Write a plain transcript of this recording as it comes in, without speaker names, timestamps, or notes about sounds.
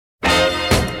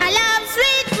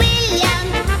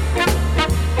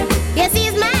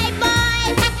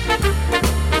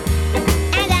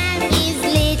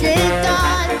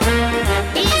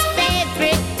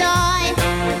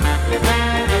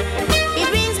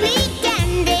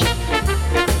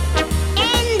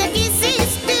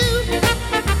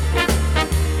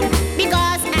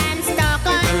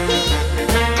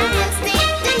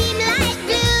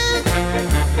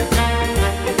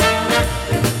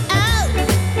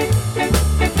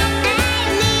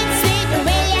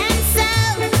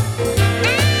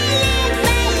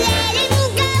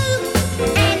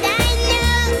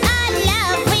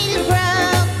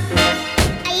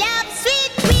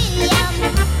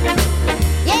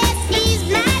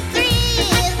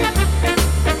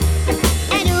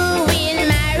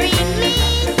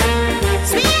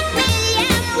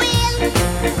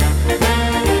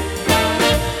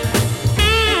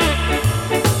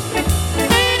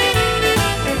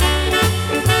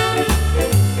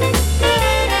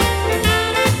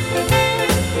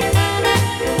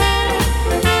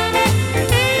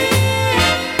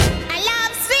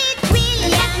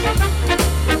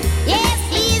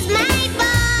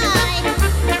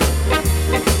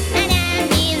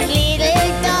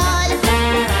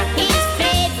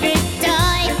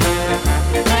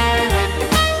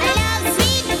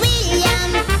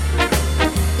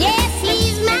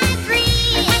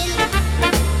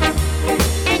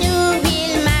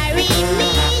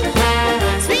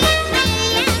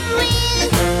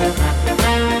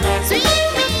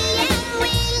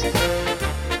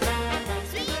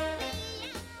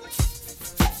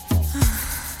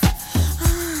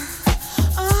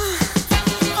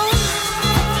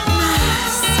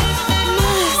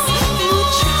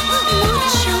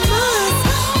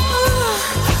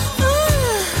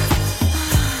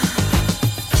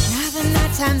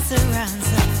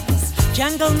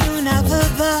single moon up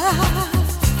above.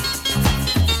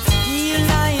 You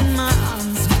lie in my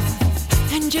arms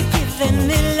and you're giving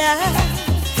me love.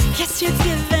 Yes, you're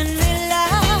giving me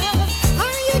love.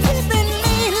 Are you giving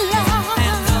me love?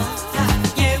 And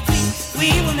yeah, we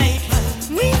will make love.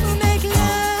 We will make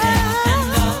love.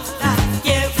 And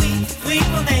yeah, we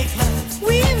will make love.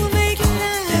 We will make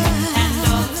love.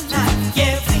 And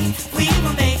yeah, we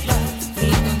will make love. We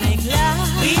will make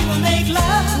love. We will make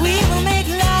love. We will make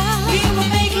love. We will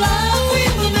make love. We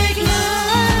will make love.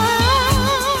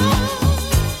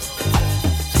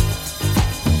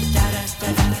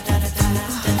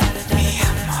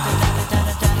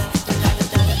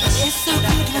 It's so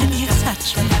good when you touch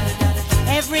me.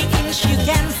 Every inch you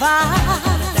can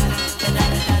find.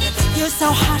 You're so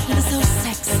hot and so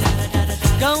sexy.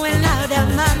 Going out of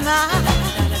my mind.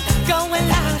 Going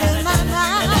out of my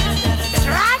mind.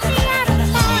 Drive me out of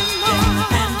my mind.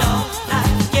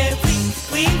 And yeah,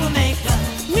 we will make love.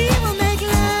 We will make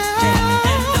love.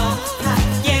 And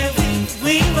yeah,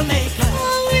 we will make love.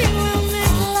 We will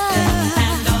make love.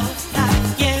 And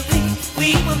yeah, we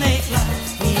will make love.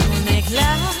 We will make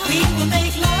love. We will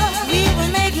make love. We will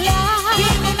make love. We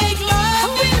will make love.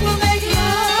 We will make love.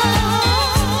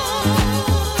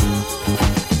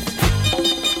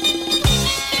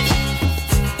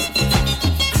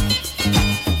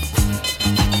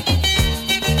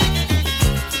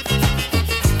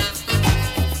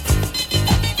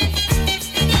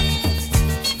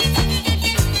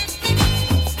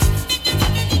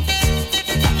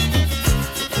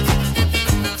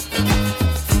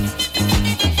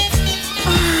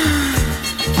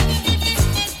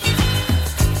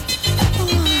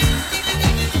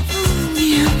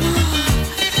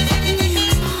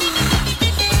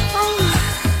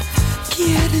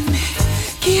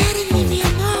 Quiéreme, mi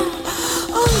amor.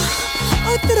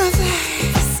 Otra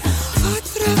vez.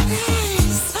 Otra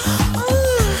vez.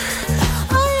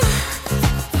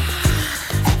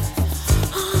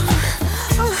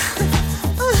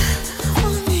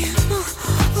 Mi amor.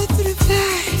 Otra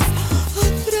vez.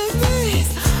 Otra vez.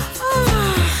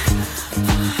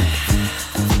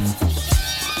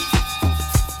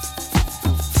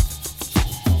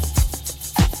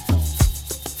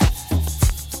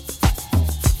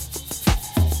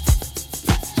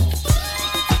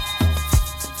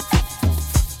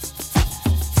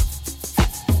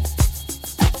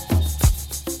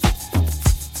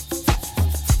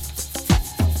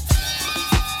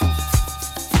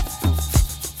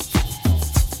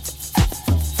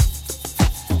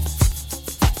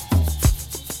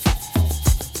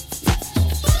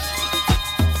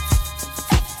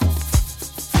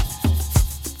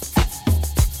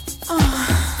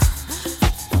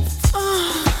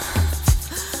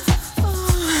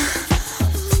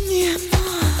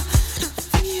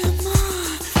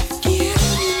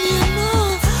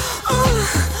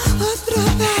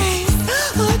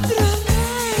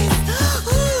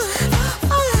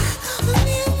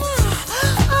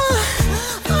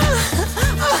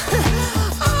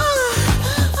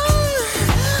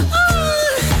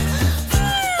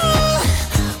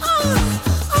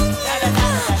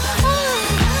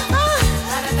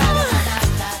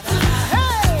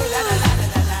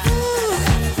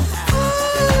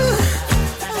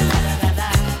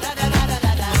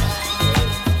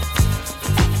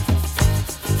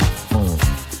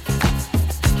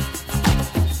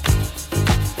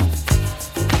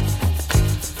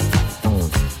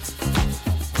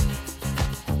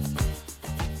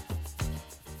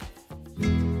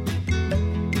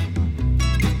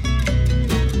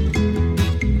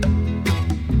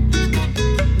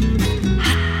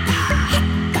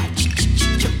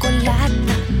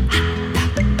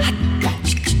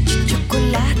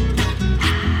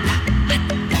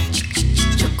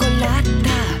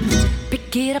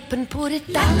 Get up and put it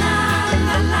down. La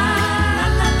la la la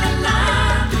la la la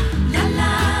la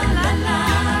la la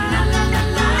la la la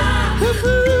la.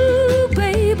 Ooh,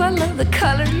 babe, I love the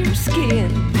color of your skin.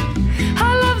 I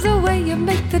love the way you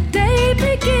make the day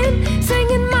begin.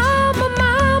 Singing, mama,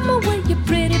 mama, wear your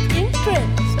pretty pink dress.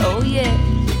 Oh yeah,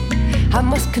 I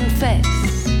must confess,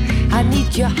 I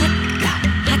need your hot,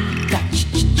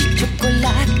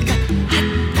 chocolate,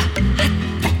 hot,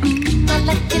 I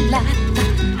like it latte.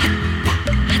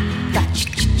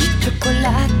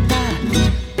 Chocolata,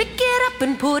 pick it up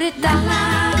and put it down. La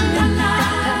la la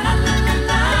la la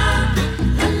la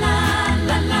la la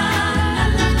la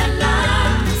la la la.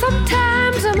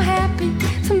 Sometimes I'm happy,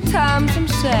 sometimes I'm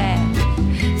sad.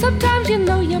 Sometimes you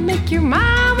know you make your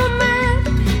mama mad.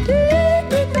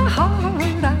 Deep in the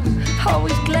heart, I'm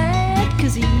always glad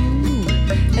 'cause of you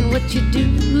and what you do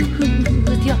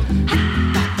with your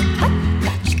hot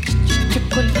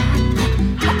chocolate.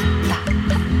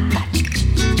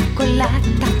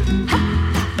 chocolata,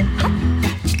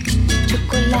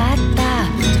 chocolata.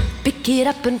 Pick it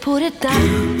up and put it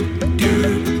down.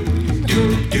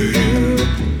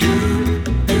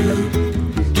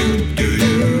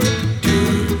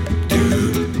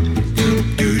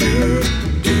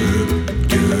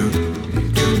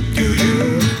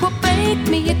 Well, bake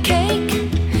me a cake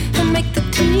and make the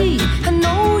tea. I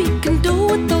know you can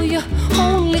do it though you're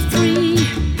only 3.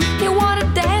 You wanna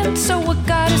dance, so I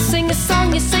gotta sing a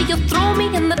song. You say you'll throw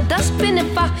me in the dustbin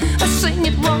if I sing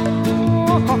it wrong.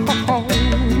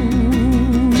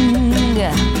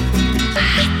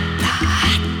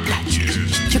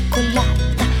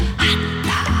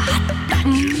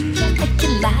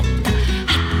 Chocolata,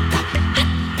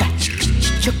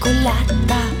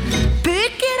 chocolata.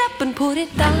 Pick it up and put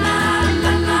it down.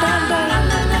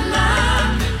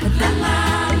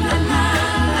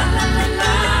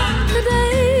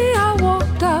 Today I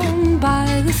walked down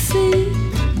by the sea.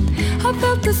 I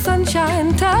felt the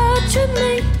sunshine touching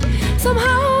me.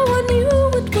 Somehow I knew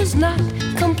it was not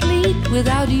complete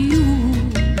without you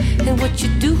and what you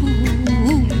do.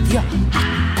 Your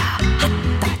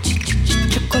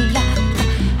chocolata,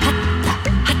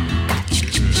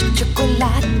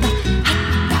 chocolata,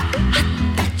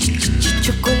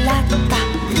 chocolata.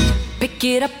 Pick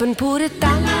it up and put it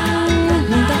down.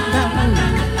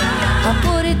 I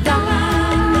put it down.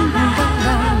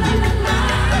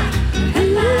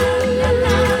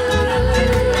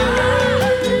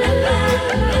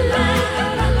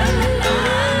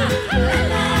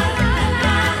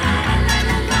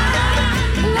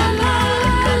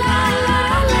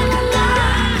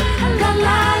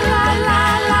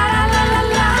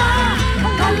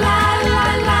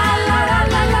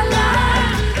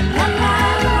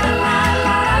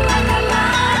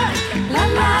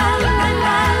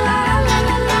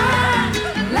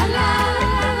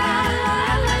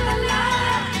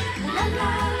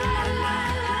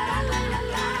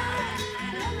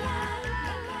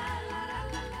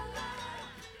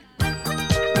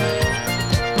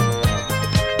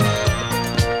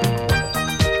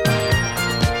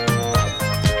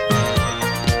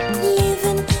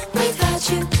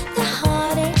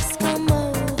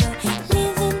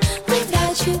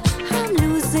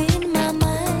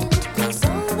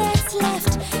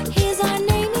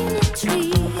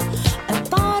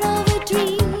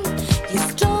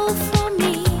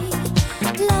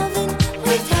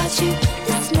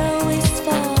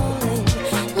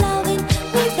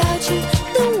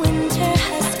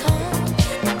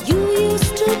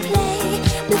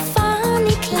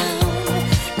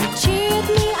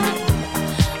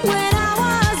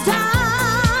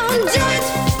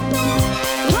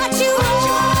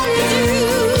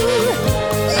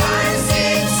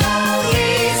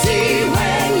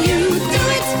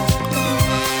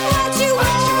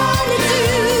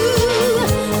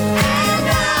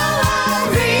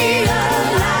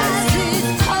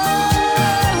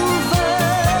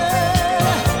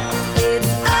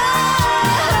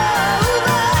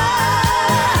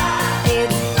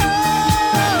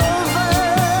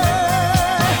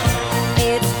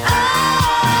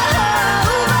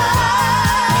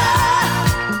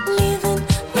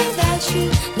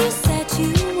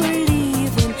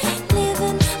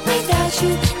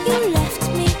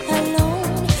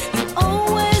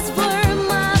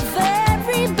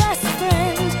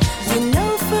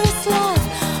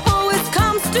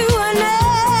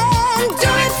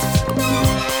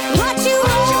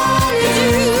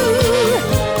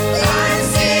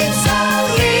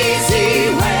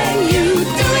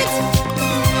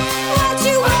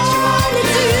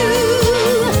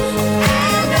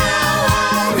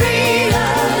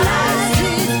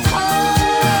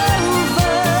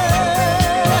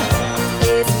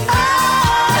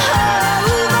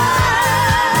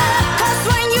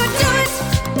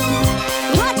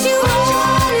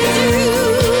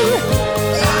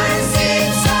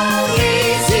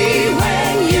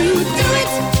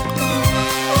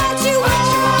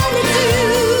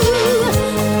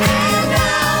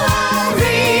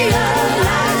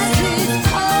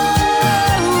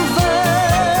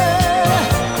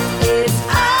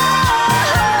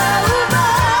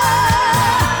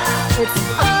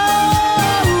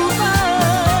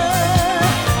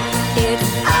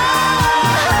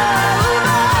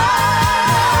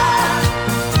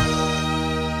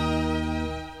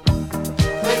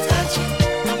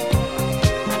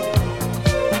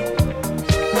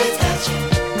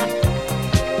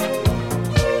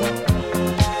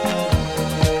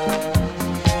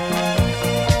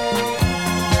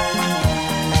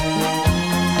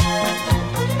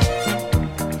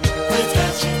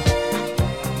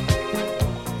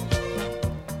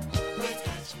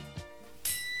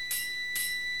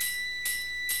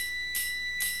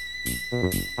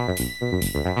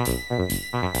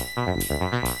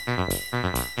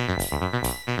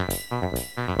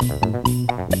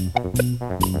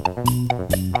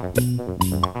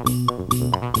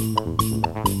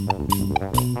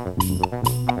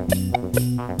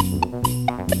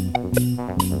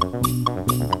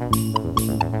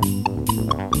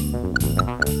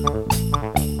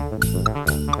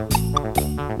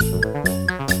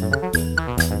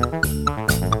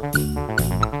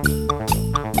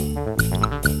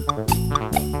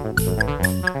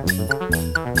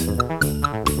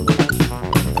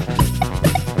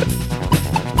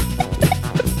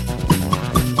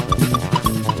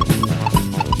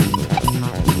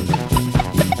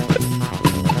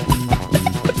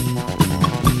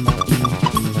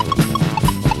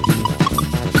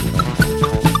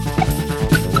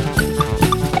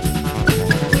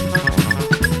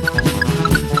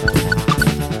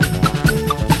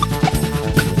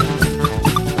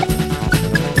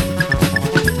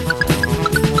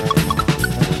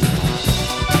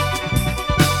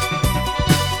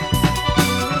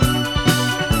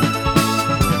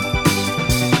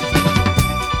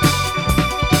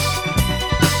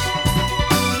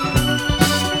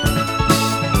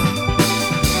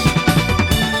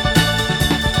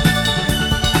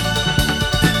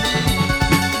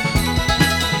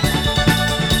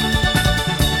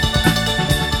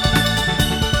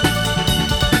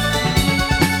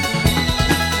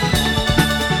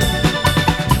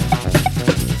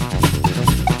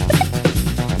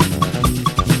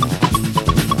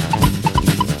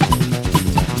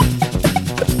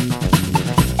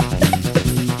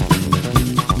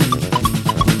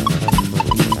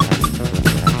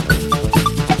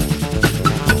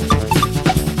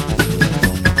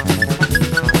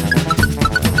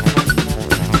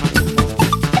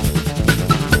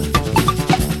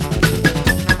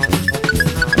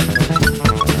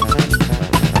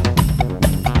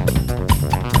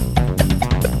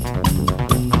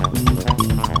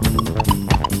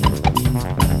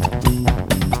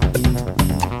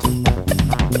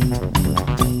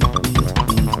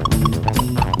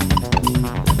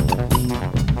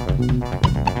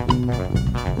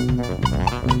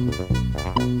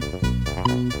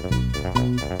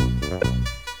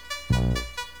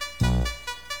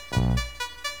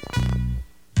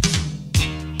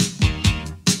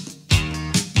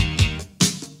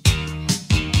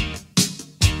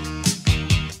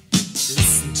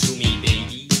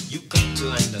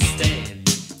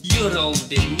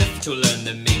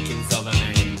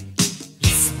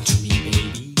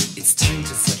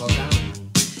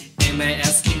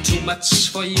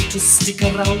 For you to stick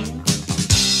around.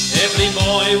 Every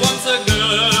boy wants a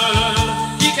girl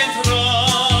he can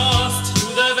trust to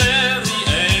the very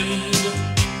end.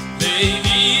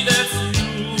 Baby, that's you.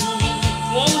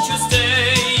 Won't you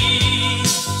stay?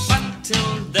 But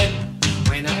till then,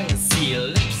 when I see your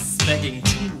lips begging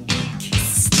to be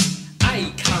kissed,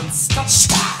 I can't stop.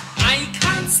 I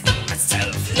can't stop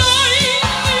myself.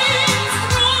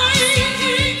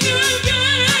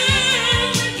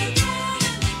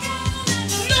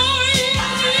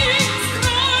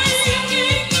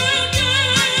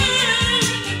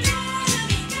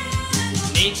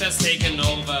 Nature's taken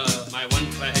over my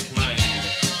one-track mind.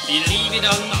 Believe it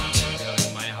or not, they're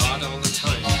in my heart all the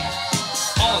time.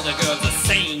 All the girls are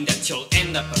saying that you'll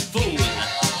end up a fool.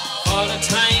 For the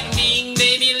time being,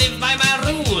 baby, live by my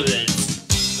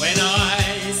rules. When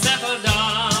I settle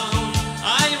down,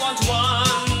 I want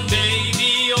one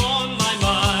baby on my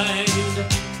mind.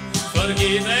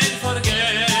 Forgive and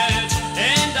forget,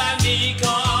 and I'll make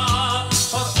up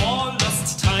for all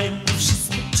lost time. If she's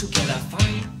put together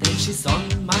fine, then she's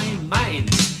on my mind.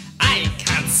 I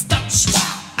can't stop.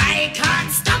 I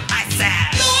can't stop.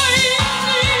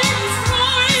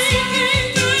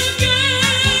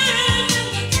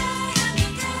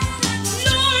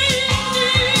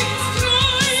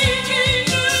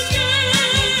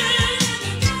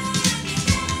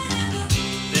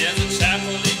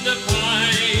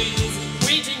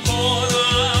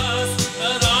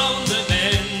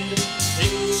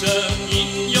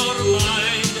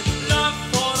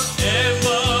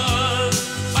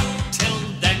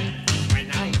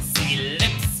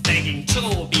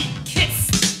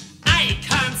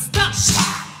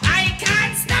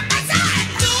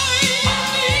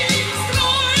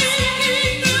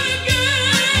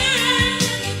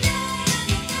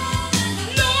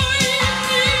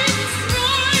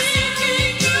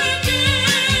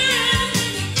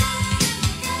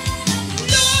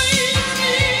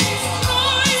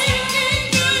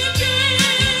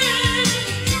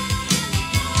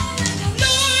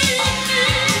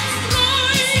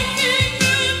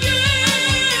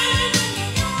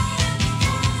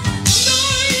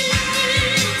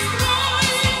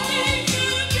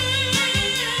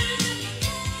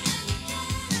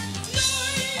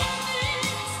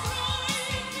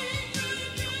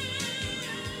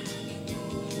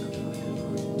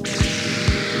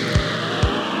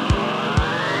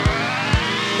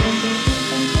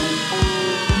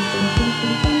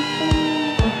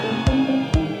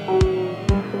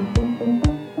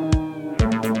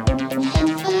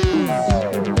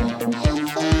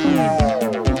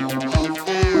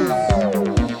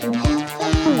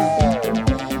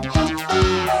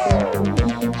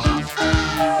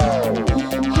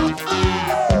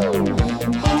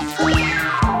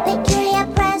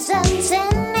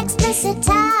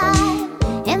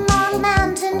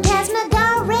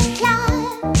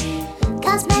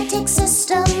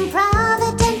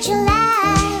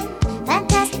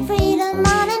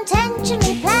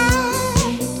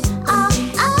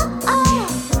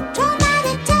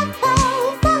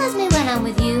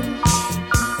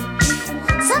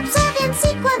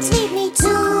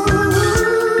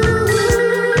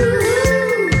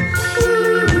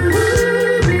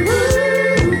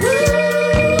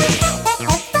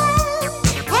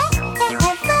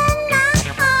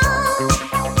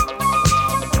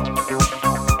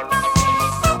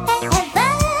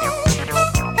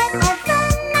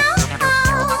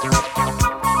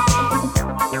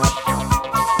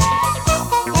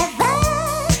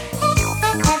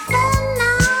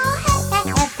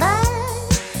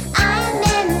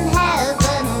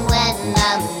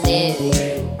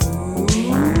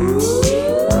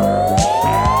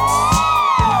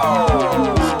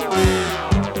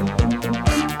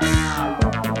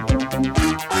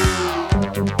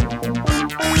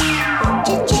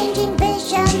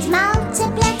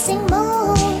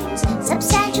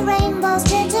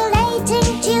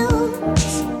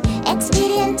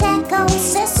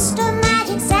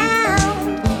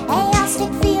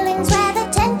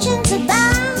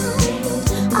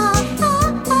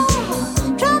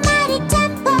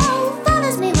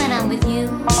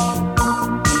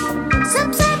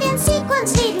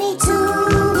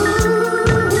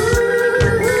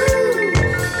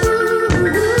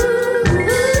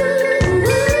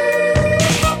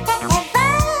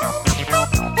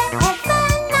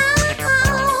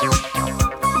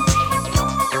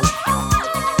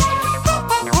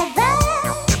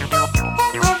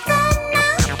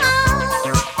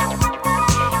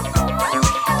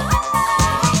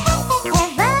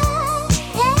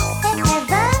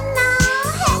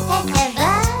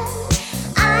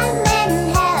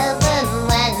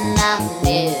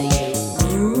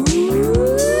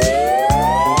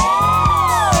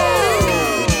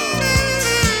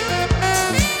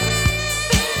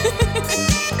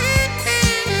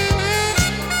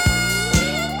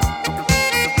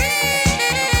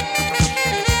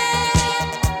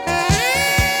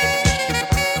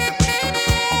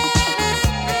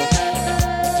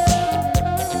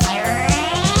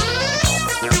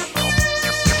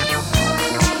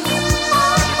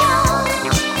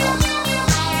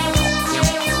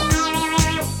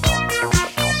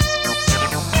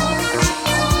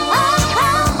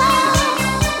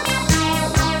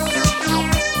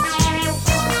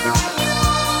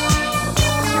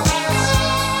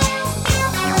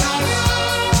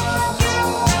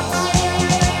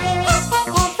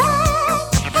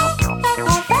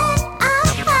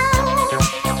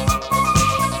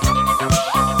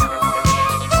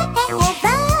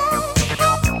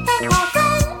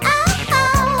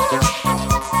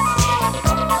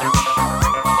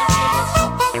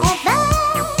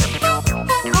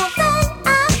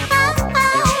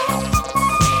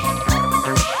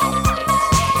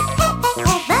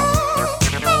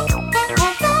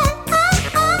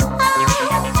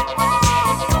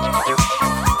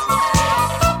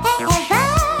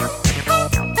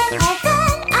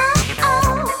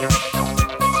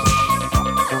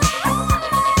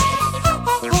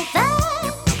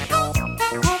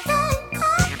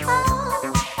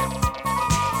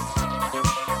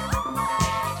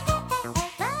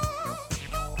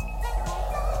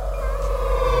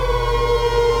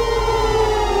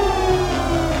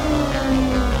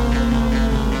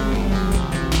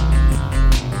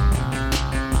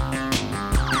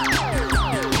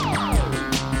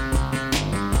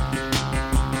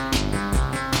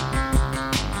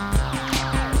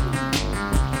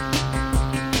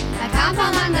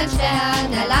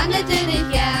 er landete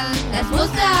nicht gern. Es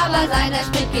musste aber sein, der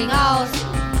Sprit ging aus.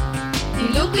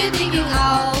 Die Luke, die ging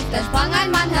auf, da sprang ein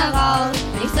Mann heraus.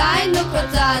 Ich sah ihn nur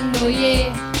kurz an, oh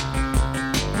je.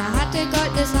 Er hatte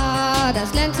goldenes Haar,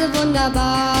 das glänzte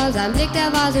wunderbar. Sein Blick,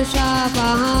 der war so scharf,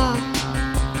 aha.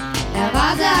 Er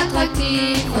war sehr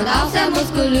attraktiv und auch sehr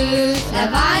muskulös.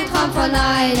 Er war ein Traum von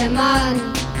einem Mann.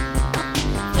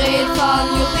 Fred vom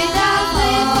Jupiter,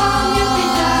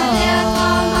 der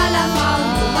Traum aller Frauen,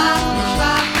 du machst mich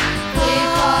schwach. Fred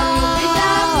vom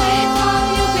Jupiter,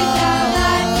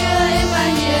 bleib für immer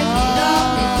hier, geh doch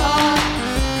nicht fort.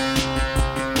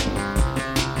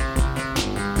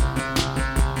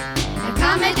 Er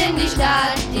kam mit in die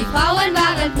Stadt, die Frauen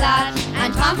waren platt.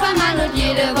 Ein Traum von Mann und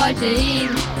jede wollte ihn.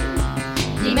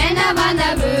 Die Männer waren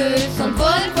nervös und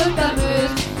wurden furchtbar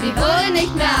bös. Sie wurden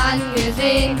nicht mehr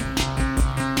angesehen.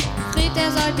 Fred,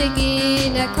 er sollte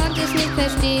gehen, er konnte es nicht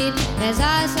verstehen. Er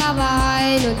sah es aber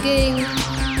ein und ging.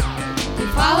 Die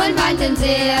Frauen weinten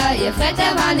sehr, ihr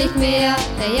Vetter war nicht mehr.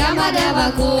 Der Jammer, der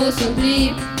war groß und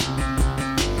blieb.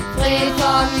 Fred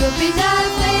vom Jupiter,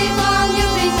 der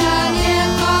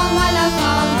Traum aller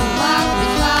Frauen, du machst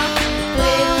mich schwach.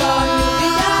 Fred vom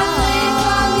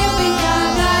Jupiter,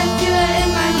 bleib für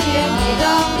immer hier, geh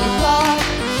doch nicht fort.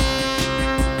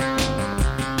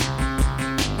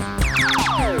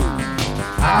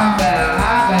 Aber,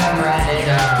 meine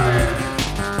Damen,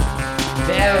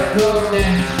 wer wird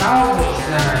denn traurig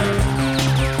sein?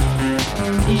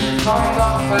 Ich komm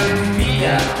noch bald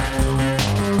wieder.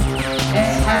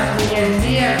 Es hat mir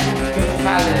sehr gut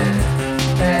gefallen,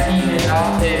 bei Ihnen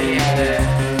auf der Erde.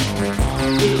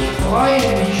 Ich freue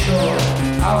mich schon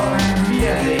auf ein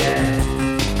Wiedersehen.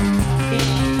 Ich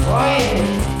freue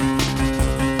mich.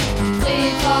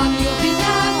 Fred vom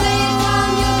Jupiter,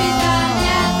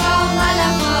 der Traum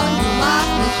aller Frauen, du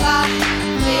machst mich schwach.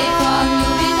 Fred vom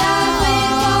Jupiter,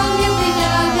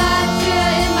 bleib für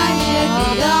immer hier,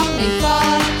 geh doch nicht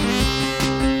fort.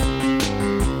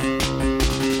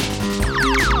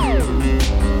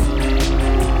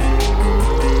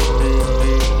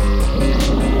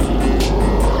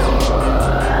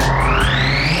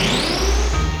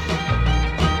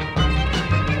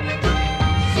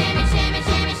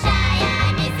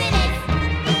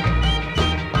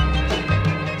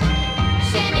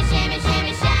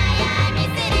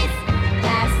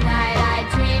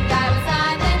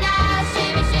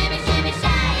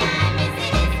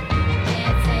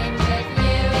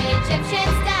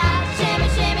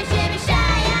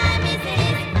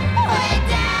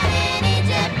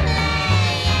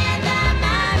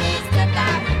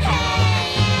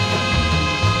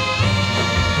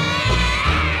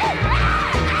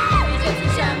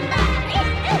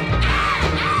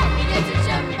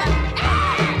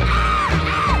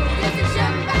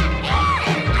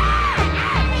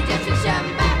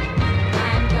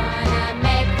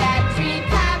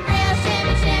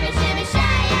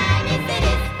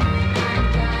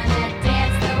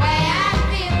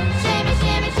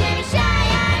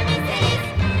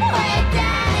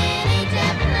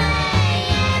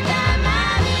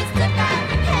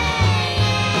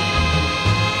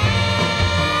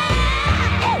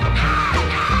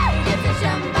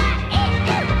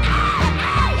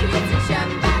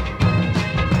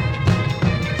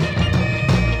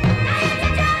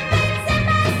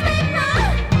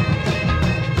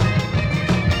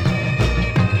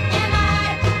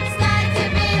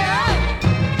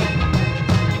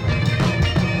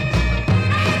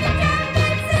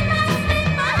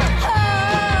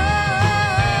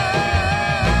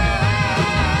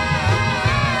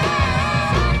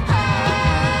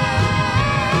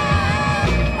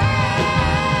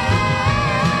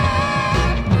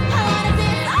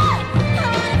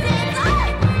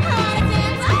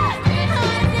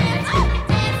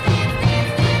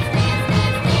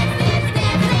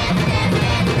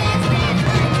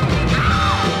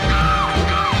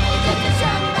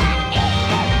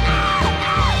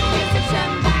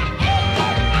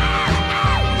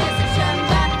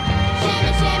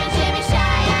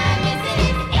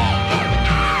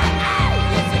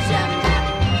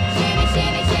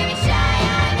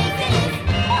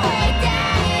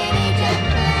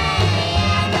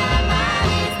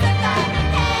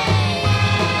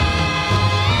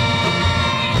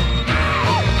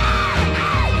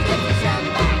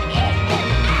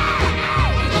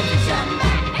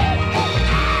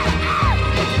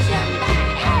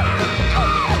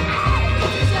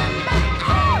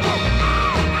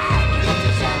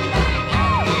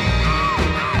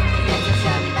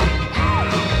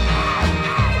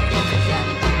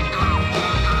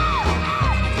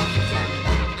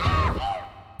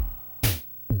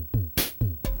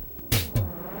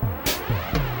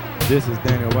 This is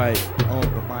Daniel White on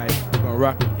the mic. We're gonna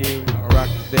rock it here, we're gonna rock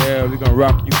it there, we're gonna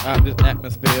rock you out this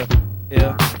atmosphere.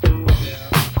 Yeah,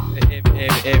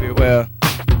 everywhere.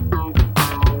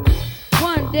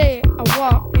 One day I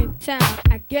walk in town,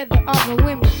 I gather all the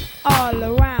women all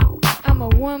around. I'm a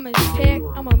woman's tech,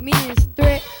 I'm a meanest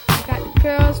threat. I got the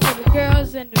curls for the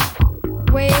girls and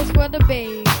the waves for the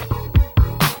babes.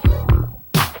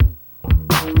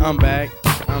 I'm back.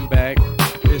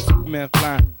 It's Superman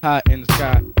flying high in the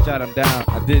sky. Shot him down,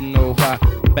 I didn't know why.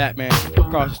 Batman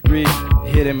across the street,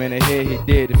 hit him in the head, he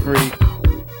dead and free.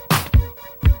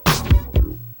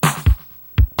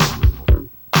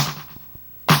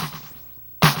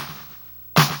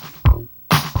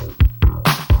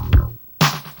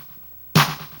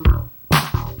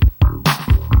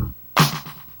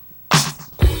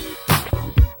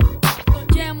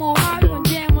 Jam on hard, gonna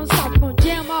jam on soft, gonna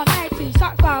jam all night till your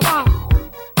socks fall off.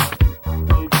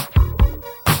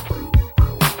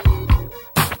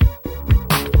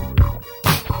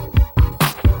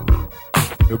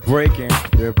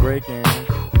 They're breaking.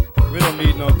 We don't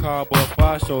need no cardboard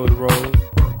fire shoulder rolls.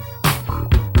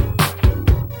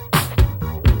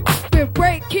 We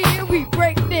break here, we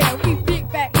break there, we big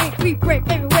back, we break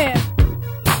everywhere.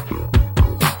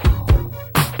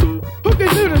 Who can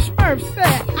do the Smurf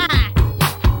set?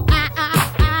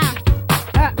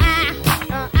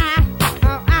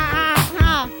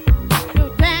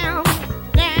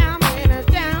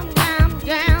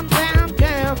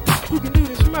 Who can do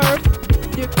the Smurf?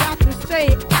 You got to say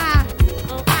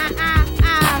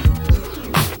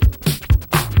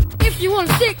If you want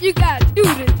to stick, you gotta do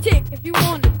the tick. If you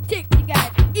want to tick, you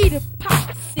gotta eat a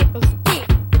popsicle stick.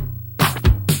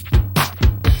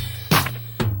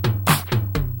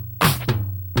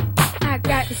 I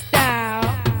got the style.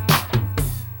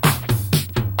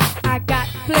 I got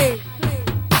the play.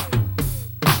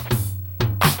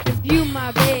 If you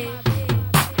my babe,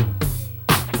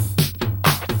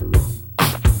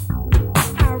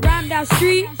 I rhyme down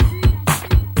street.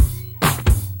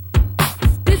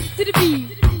 Listen to the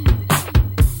beat.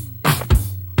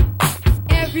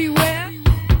 Everywhere,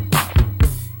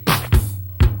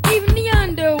 even the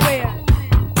underwear.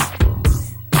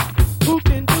 Who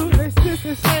can do this?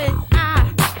 Sister say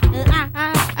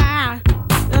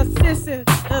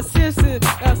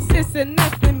a sister,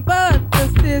 nothing but a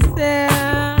sister.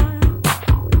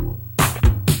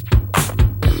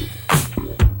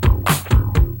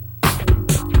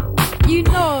 You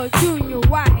know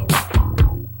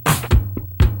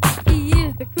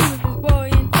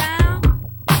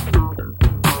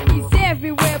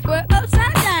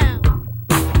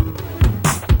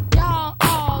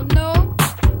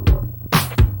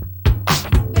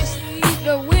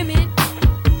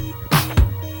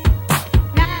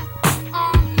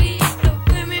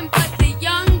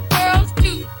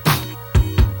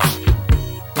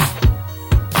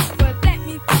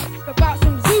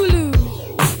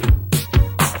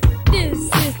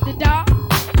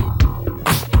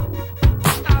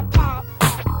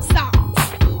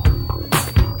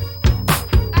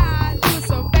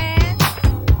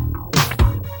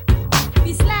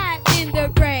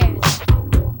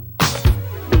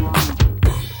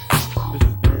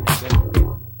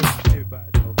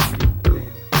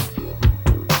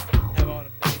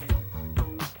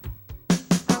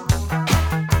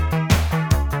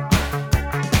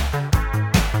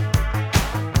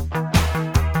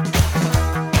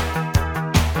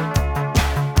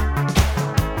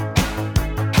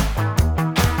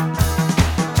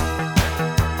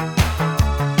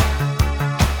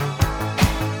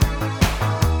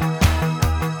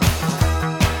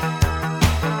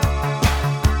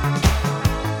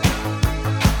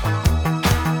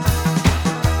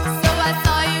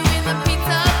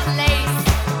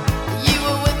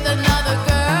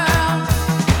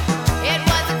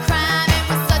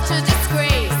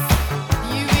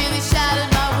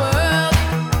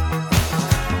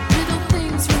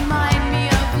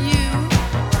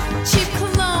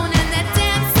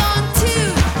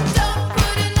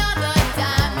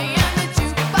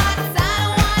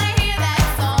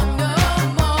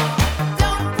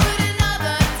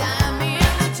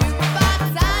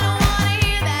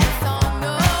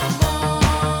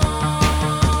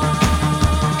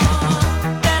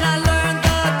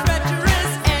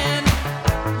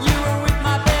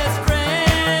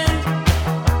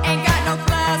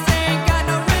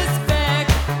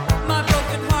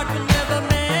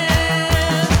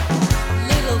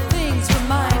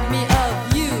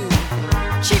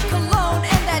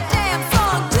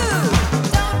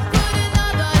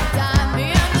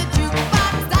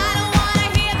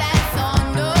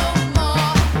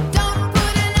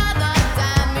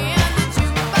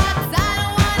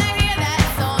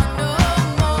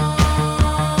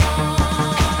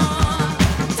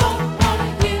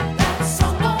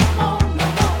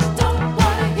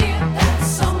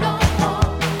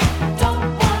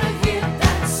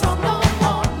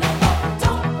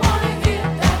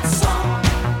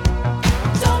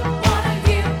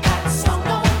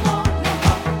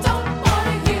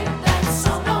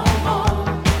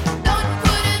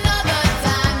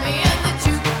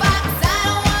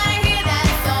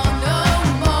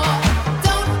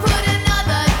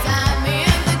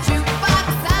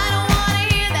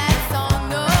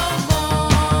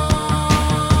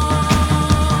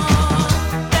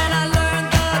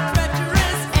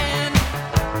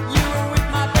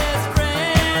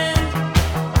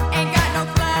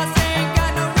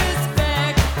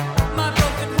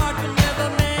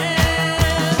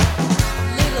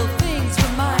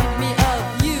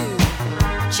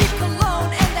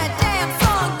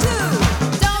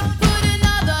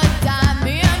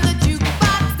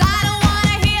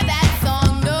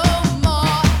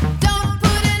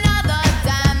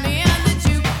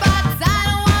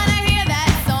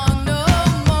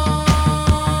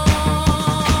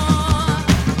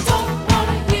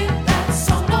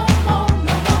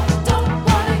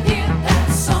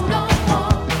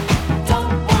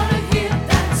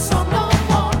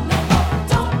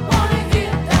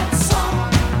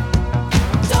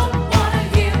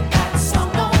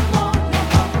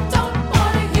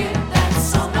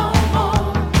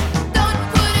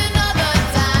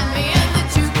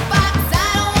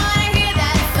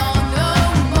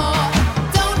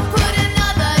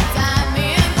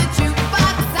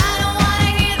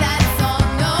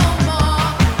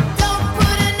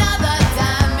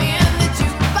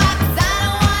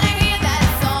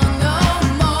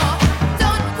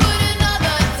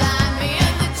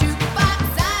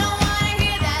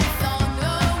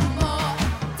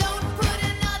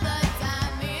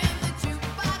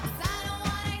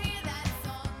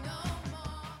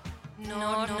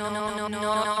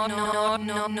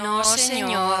No,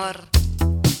 señor.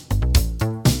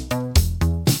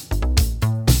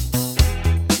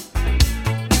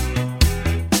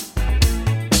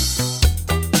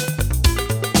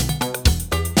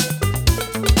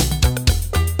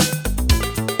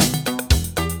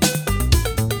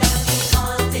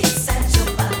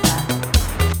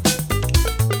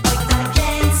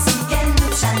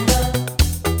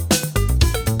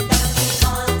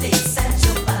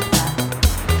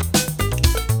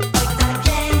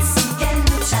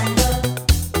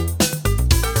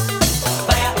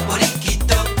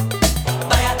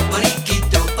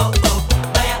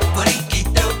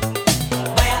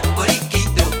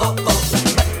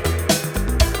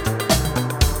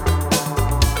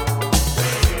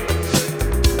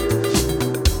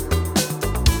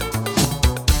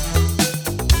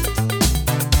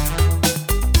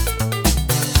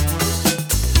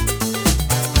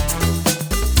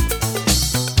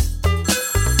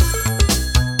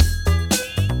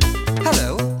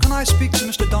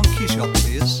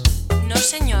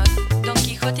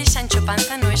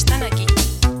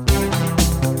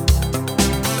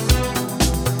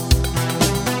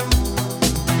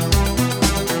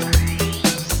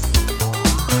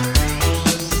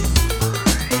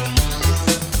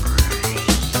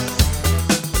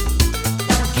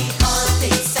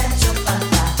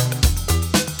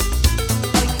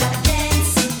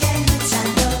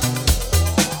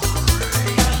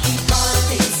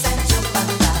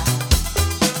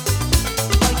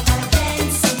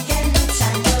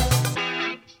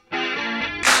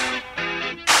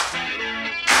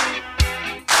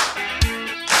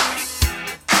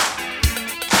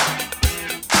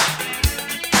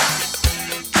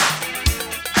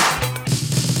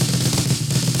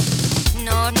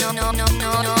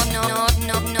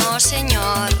 No,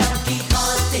 señor.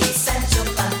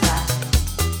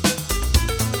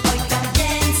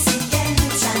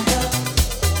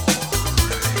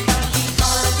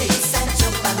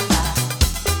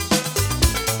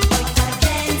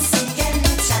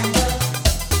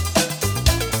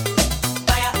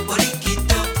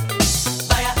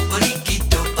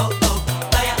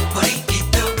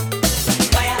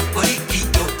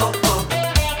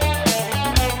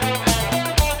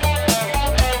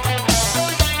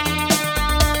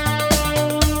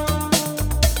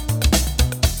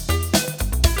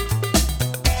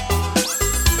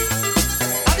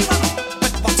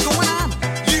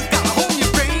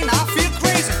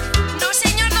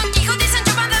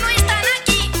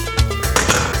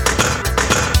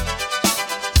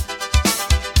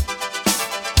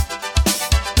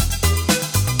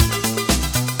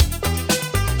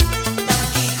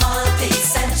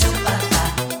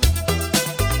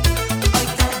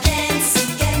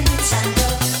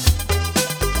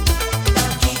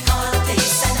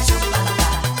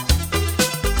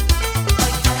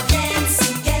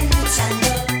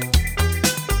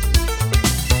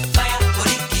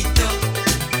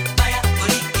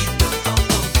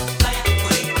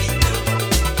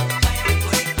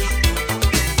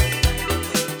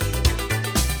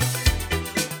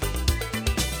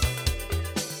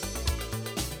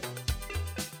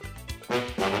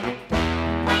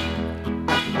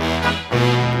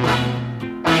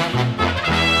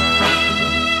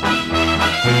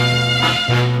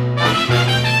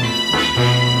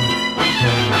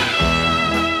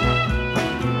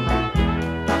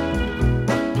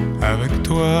 Avec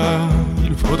toi,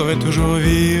 il faudrait toujours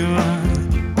vivre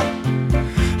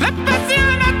la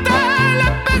passionata,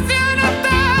 la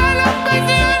passionata, la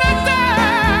passionata.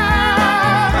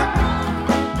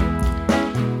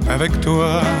 Avec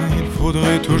toi, il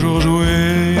faudrait toujours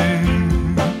jouer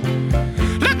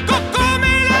la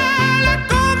cocoméla, la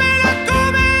coméla,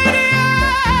 comédia.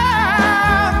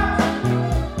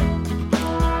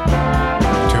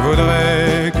 Tu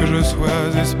voudrais que je sois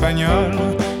espagnol,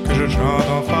 que je chante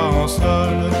en fa en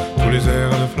sol tous les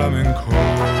airs de flamenco.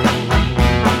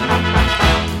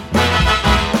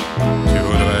 Tu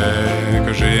voudrais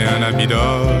que j'ai un habit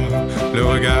d'or, le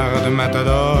regard de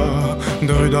Matador,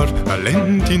 de Rudolph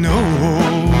Valentino.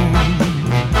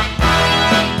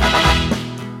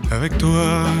 Avec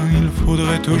toi, il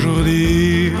faudrait toujours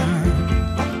dire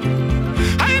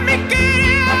ay, mi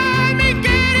querida, mi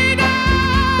querida.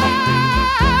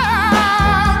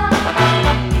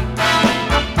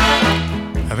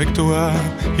 Avec toi,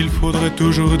 il faudrait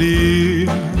toujours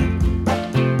dire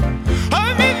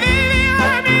oh, mi vida,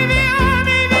 mi vida,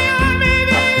 mi vida, mi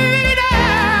vida.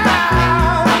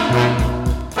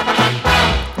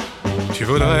 Tu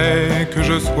voudrais que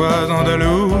je sois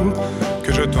andalou,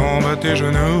 que je tombe à tes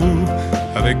genoux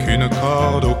avec une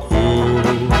corde au cou.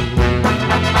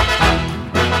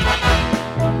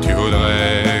 Tu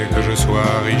voudrais que je sois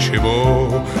soit riche et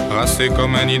beau, racé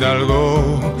comme un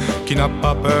hidalgo, qui n'a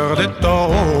pas peur des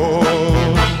taureaux.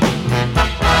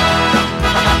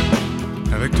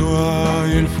 Avec toi,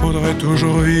 il faudrait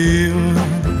toujours vivre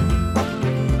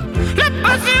la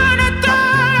passionata,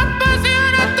 la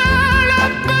passionata, la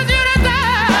passionata.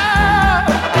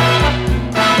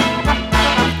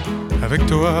 Avec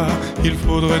toi, il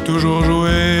faudrait toujours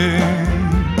jouer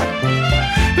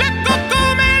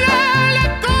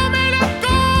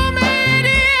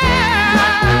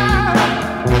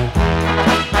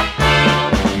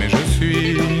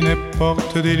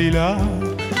porte des lilas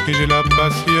et j'ai la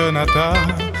passionata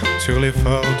sur les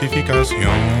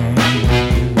fortifications.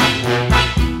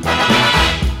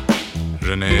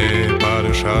 Je n'ai pas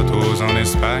de châteaux en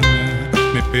Espagne,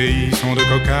 mes pays sont de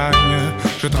cocagne,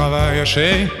 je travaille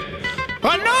chez...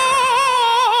 Oh non!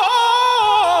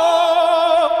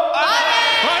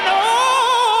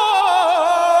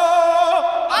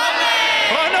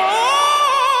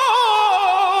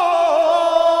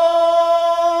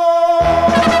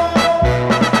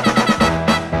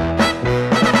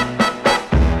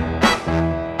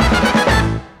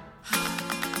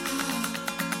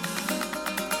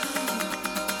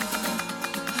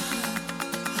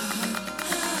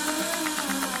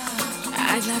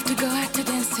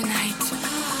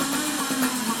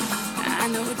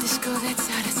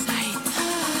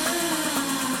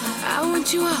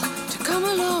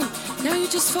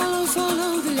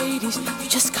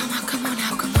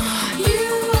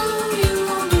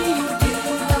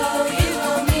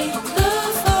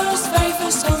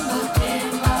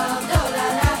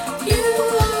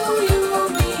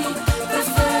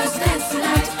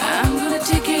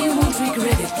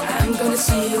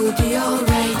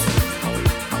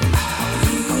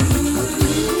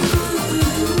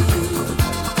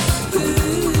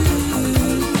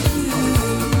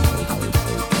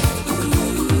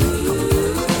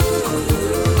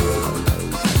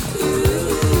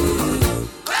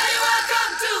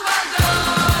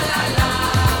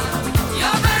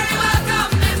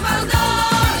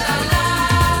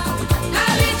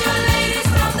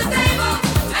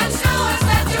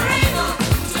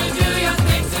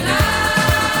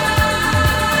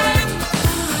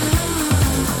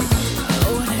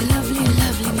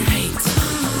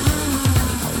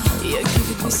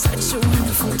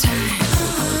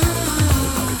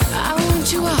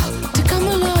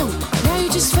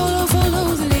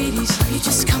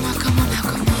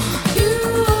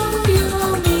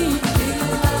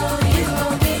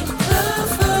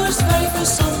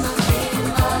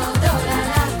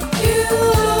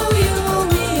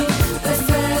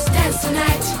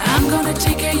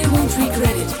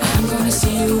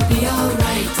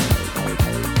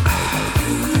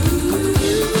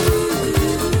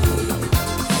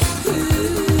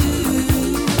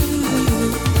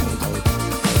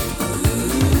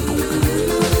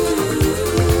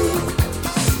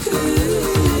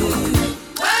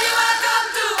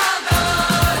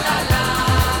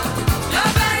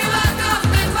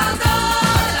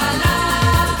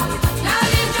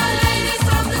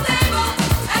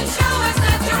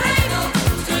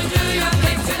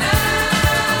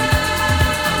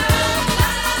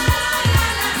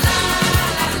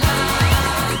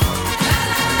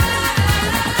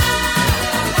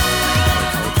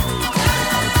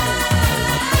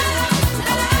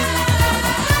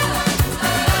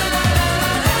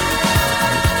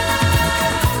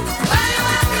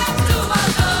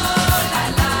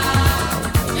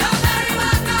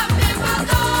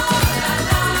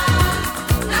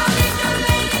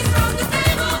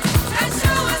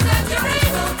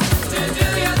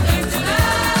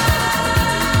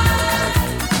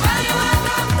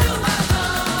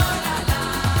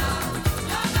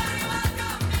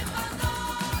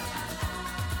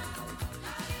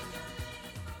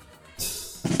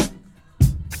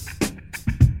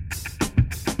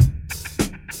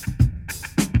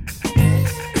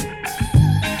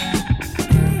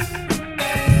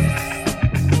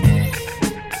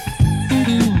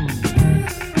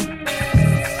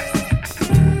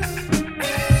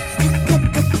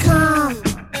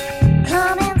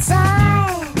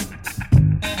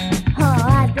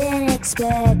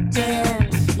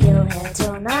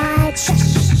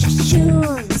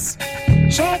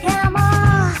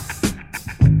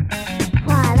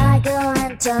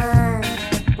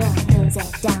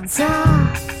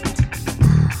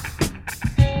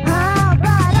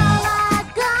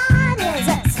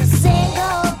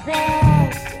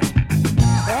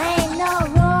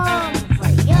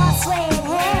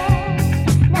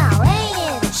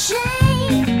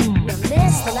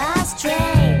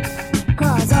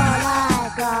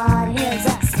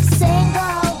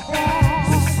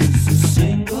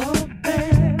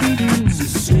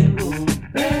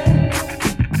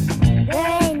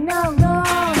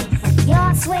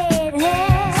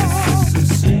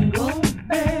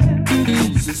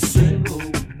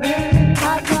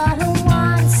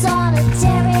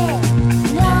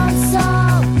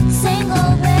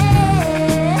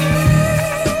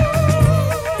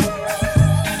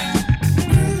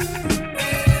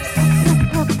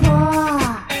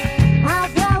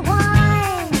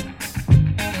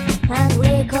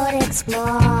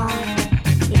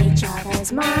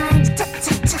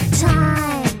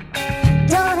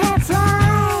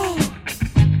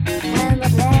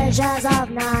 pleasures of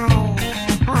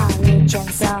night are reaching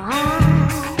so high.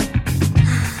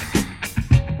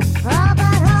 Oh,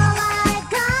 but all I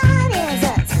got is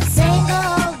a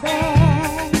single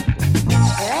bed.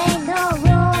 There ain't no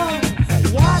room for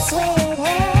your sweet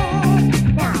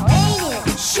head. Now ain't it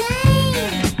a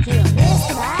shame you missed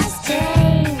the last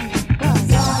train?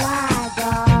 'Cause all I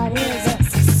got is a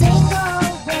single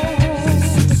bed.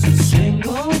 It's a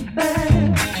single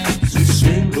bed. It's a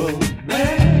single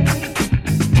bed.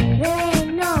 There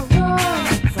ain't no room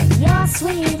for your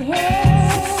sweet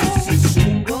head. It's a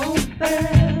single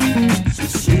bed. It's a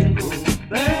single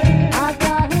bed. I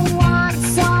got one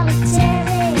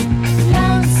solitary,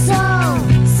 lonesome,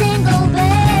 single bed.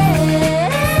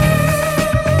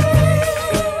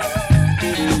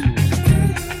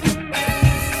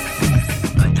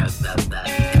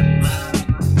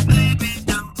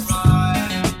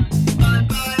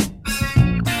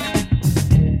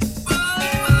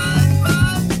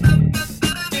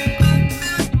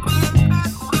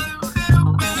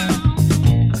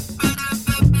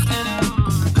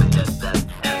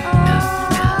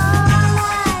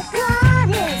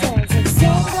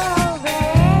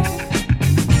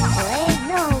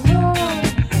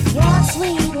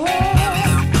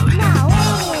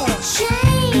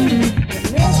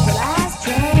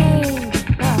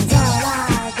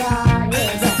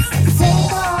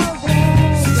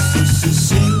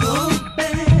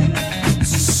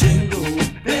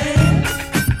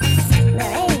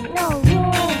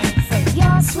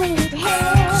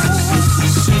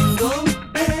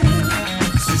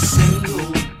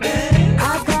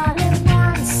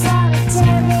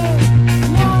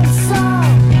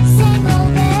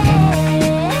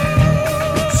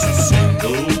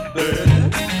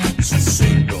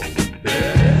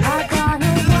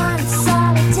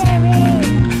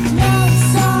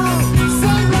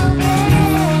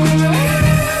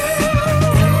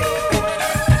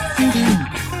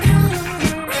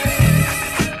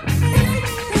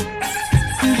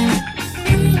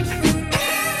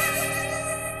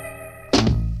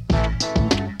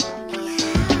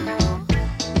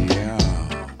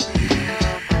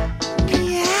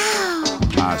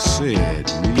 I said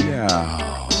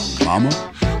meow, mama.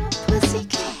 I'm a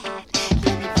pussycat,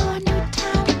 looking for a new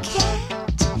tomcat.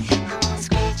 I wanna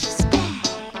scratch his back,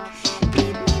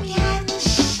 meet me behind the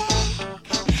shack.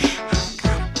 I've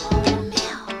got a bowl of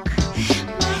milk,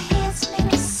 my hair's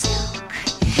made of silk.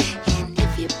 And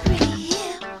if you're pretty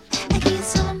hip, I give you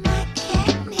some of my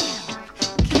catnip.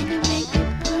 Can you make me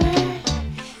purr?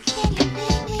 Can you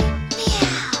make me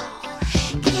meow?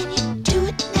 Can you do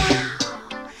it now?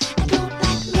 I don't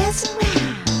like messing around.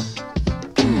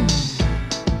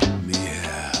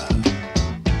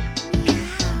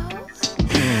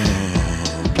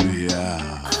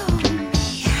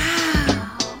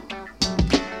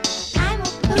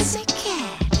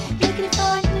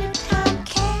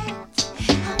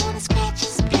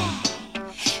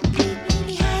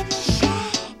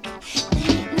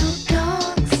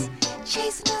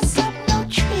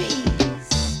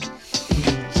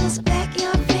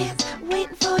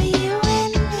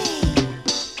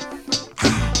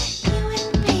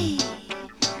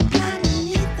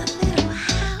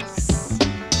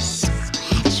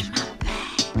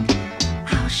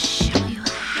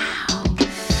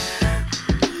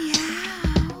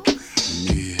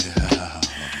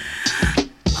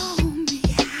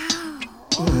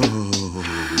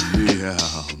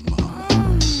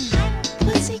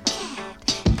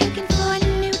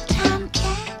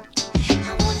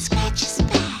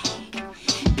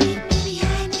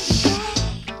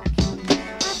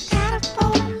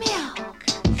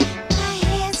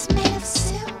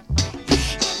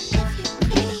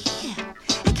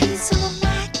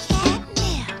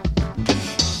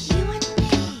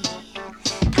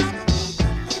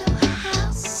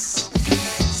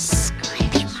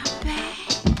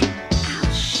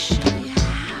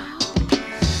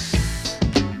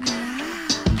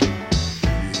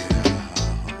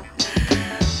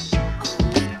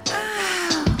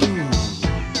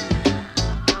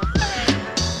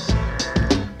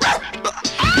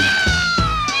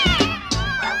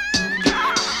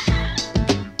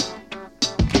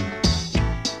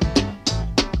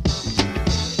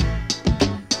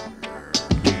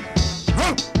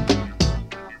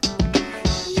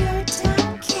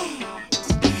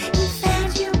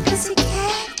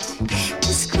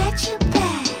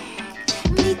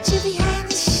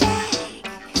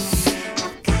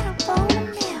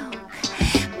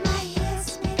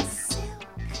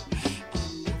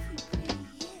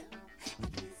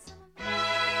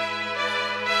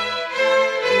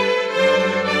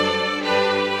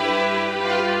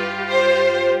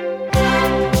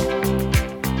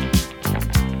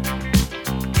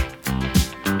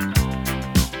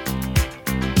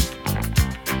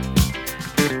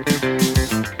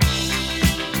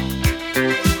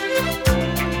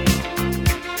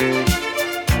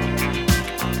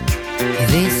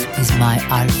 This is my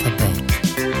alphabet.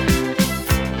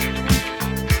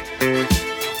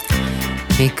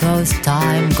 Because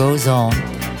time goes on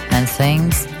and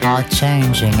things are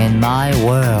changing in my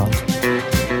world,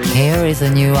 here is a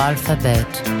new alphabet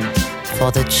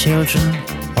for the children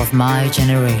of my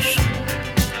generation.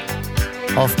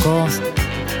 Of course,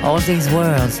 all these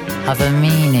words have a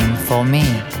meaning for me,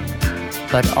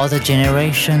 but other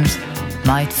generations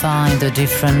might find a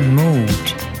different mood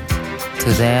to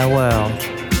their world.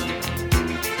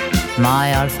 My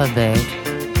alphabet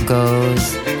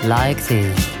goes like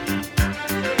this.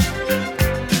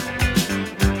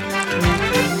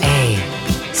 A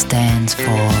stands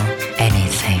for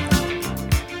anything,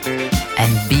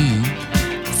 and B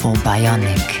for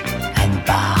bionic and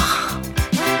Bach.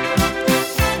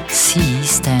 C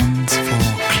stands for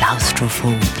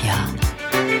claustrophobia,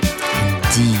 and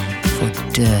D for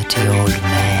dirty old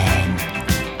man.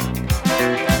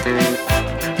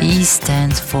 E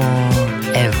stands for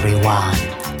everyone.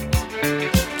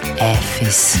 F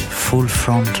is full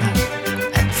frontal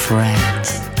and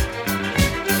friends.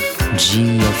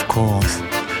 G, of course,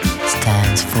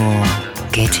 stands for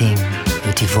getting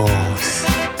a divorce.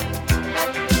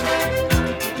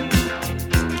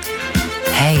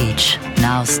 H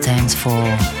now stands for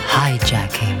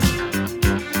hijacking,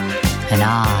 and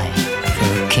I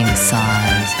for a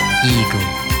king-size eagle.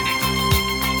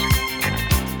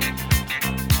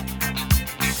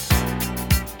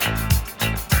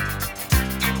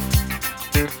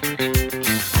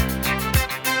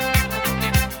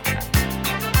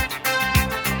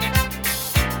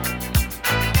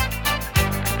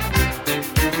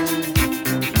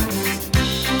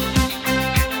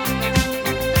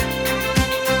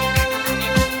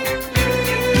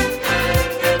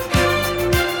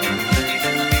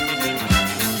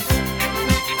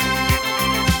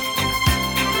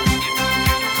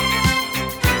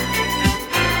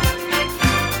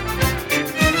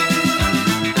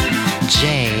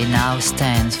 J now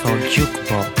stands for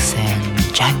jukebox and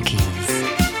junkies.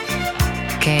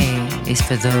 K is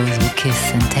for those who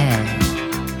kiss and tell,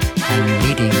 and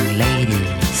leading lady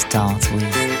starts with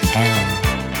L.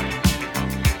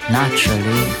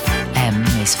 Naturally, M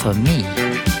is for me,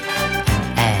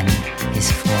 and N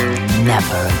is for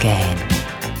never again.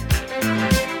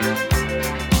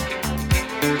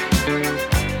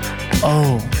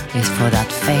 O is for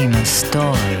that famous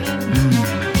story,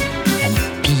 and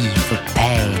P for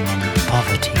pain and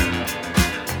poverty.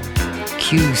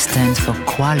 Q stands for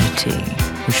quality,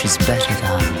 which is better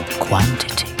than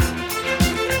quantity.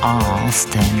 R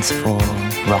stands for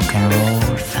rock and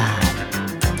roll fan.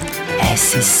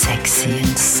 S is sexy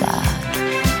and sad.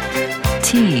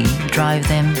 T drive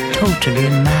them totally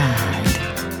mad.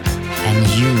 And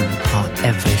you are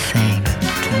everything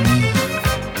to me.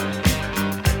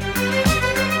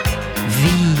 V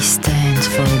stands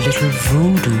for a little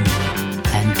voodoo,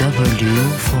 and W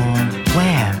for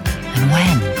where and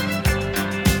when.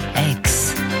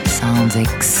 X sounds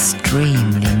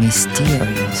extremely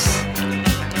mysterious.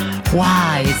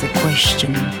 Why is a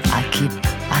question I keep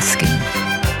asking.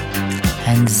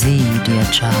 And Z, dear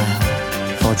child,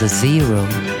 for the zero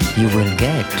you will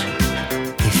get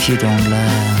if you don't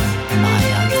learn my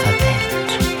alphabet.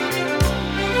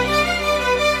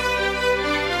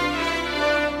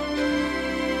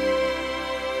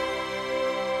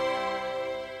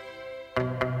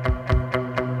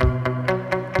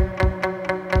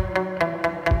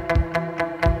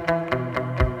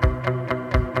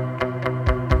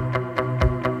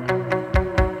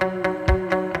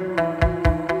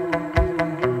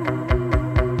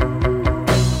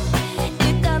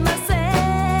 Itamasen,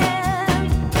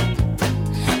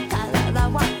 体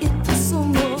は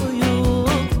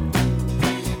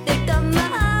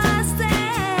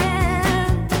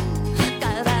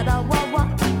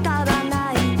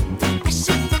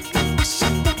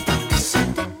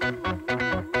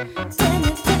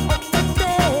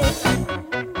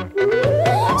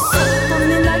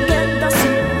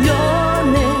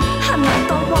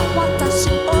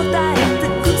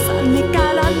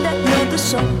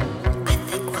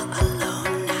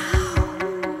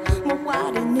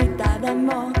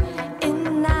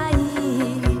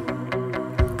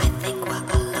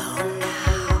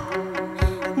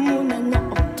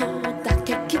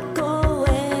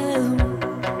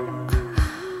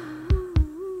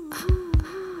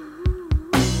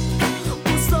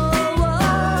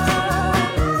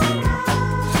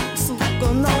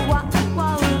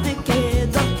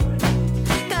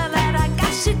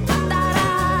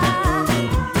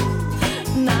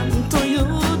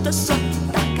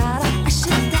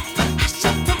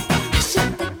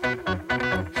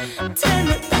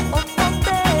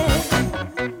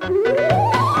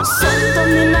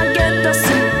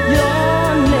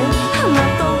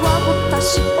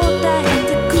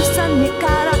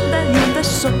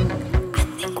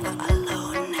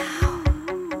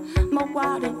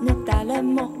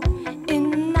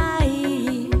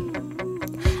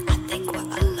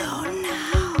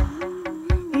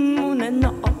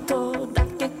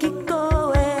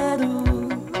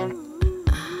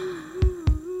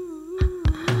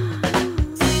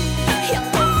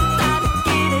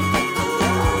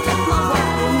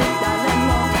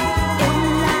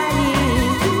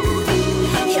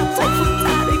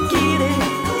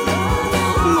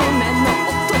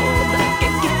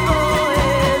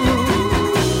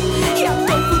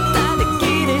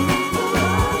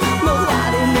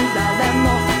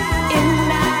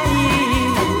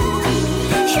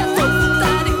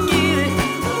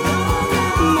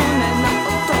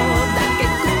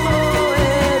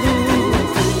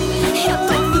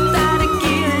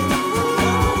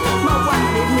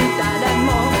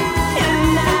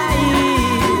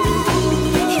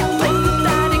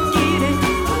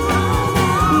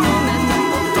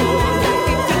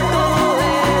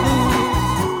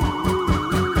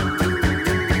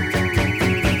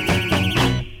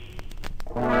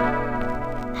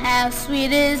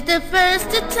Sweet is the first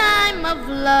time of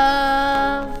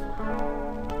love,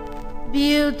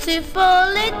 beautiful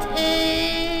it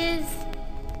is,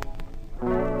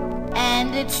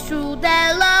 and it's true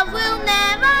that love will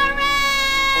never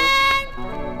end,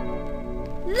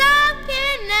 love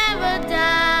can never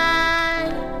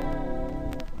die.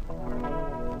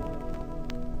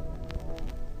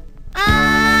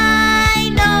 I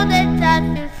know that I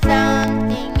feel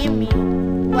something in me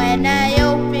when I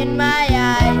open my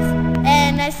eyes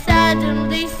and I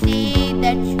suddenly see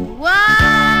that you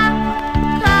are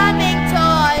coming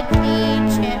toward me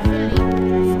cheerfully,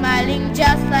 smiling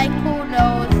just like who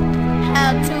knows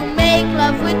how to make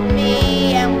love with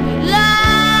me, and we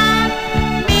love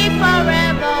me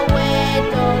forever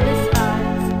with all his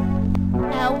hearts.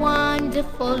 How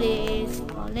wonderful is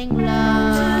falling in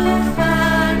love.